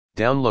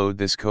Download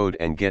this code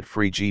and get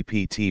free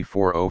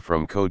GPT-4o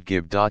from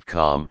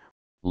codegive.com,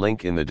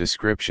 link in the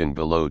description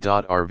below.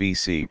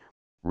 RVC,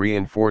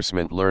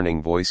 Reinforcement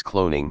Learning Voice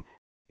Cloning,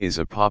 is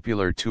a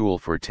popular tool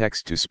for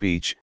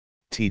text-to-speech,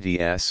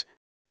 TTS,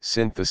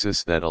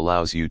 synthesis that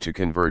allows you to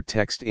convert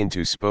text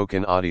into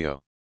spoken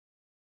audio.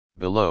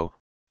 Below,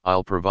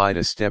 I'll provide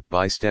a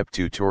step-by-step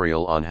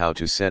tutorial on how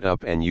to set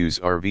up and use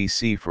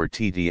RVC for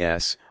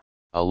TTS,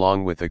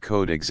 along with a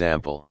code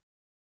example.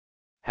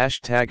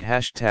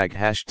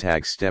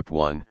 Step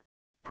 1,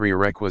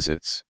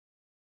 Prerequisites.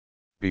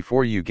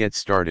 Before you get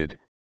started,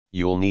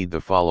 you'll need the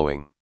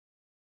following.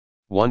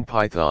 1.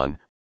 Python.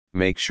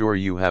 Make sure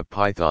you have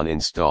Python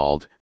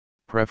installed,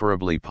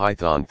 preferably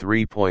Python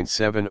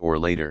 3.7 or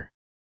later.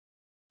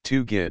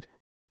 2. Git.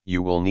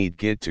 You will need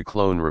Git to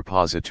clone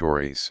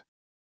repositories.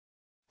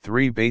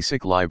 3.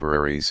 Basic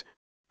libraries.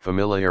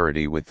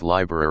 Familiarity with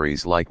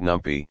libraries like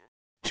numpy,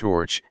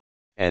 torch,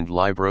 and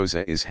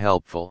librosa is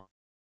helpful.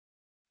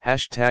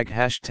 Step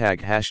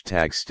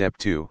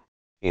 2,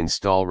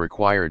 Install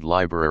required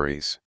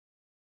libraries.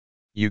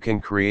 You can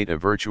create a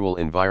virtual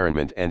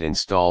environment and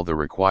install the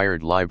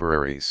required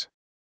libraries.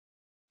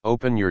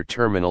 Open your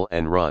terminal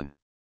and run.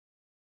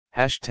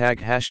 Step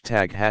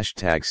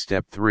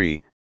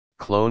 3,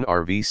 Clone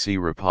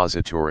RVC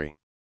repository.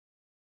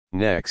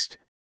 Next,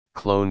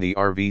 clone the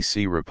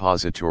RVC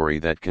repository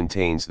that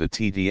contains the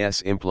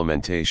TTS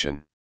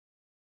implementation.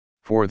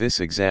 For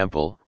this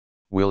example,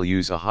 we'll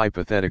use a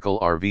hypothetical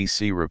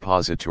RVC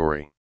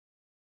repository.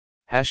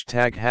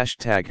 Step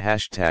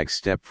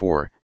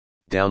 4,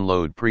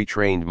 Download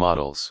pre-trained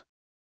models.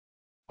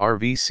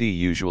 RVC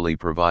usually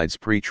provides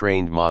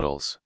pre-trained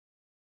models.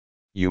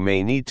 You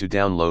may need to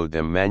download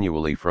them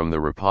manually from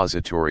the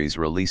repository's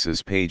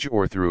releases page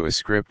or through a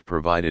script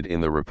provided in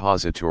the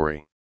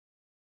repository.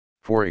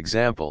 For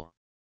example,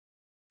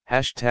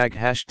 Step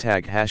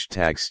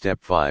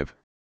 5,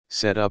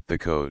 Set up the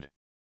code.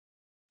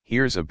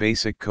 Here's a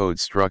basic code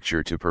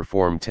structure to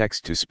perform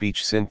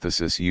text-to-speech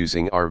synthesis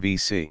using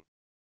RVC.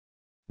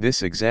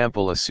 This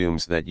example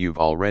assumes that you've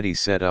already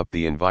set up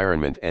the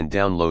environment and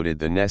downloaded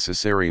the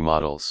necessary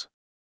models.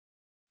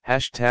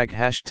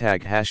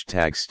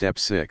 Step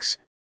 6,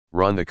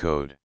 Run the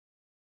code.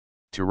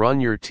 To run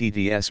your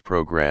TTS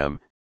program,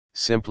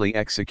 simply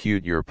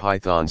execute your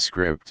Python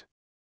script.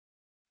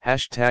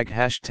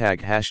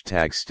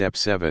 Step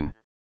 7,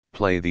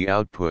 Play the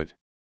output.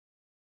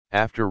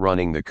 After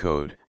running the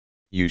code,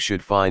 you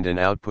should find an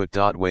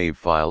output.wav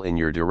file in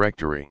your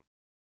directory.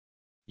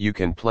 You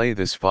can play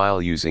this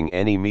file using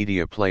any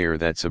media player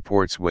that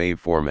supports WAV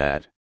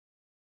format.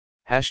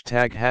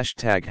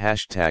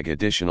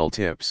 Additional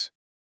tips.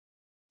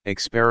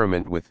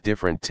 Experiment with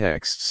different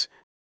texts,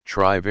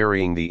 try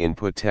varying the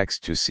input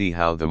text to see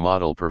how the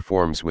model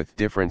performs with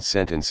different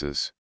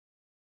sentences.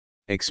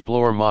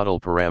 Explore model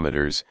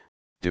parameters.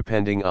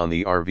 Depending on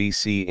the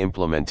RVC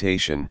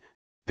implementation,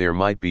 there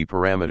might be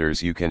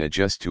parameters you can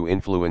adjust to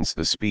influence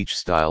the speech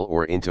style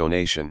or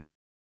intonation.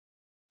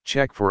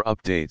 Check for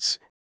updates.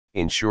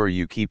 Ensure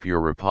you keep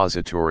your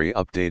repository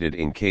updated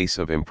in case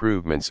of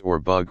improvements or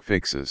bug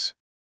fixes.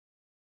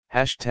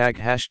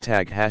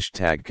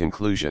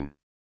 Conclusion.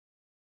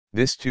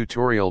 This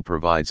tutorial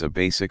provides a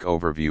basic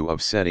overview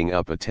of setting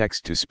up a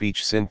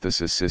text-to-speech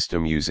synthesis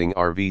system using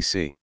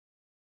RVC.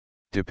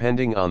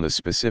 Depending on the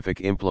specific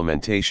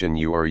implementation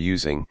you are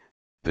using,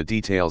 the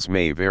details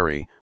may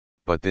vary,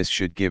 but this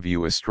should give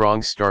you a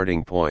strong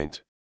starting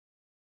point.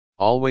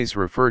 Always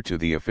refer to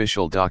the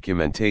official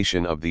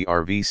documentation of the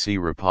RVC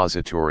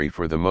repository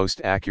for the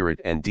most accurate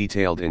and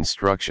detailed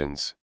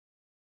instructions.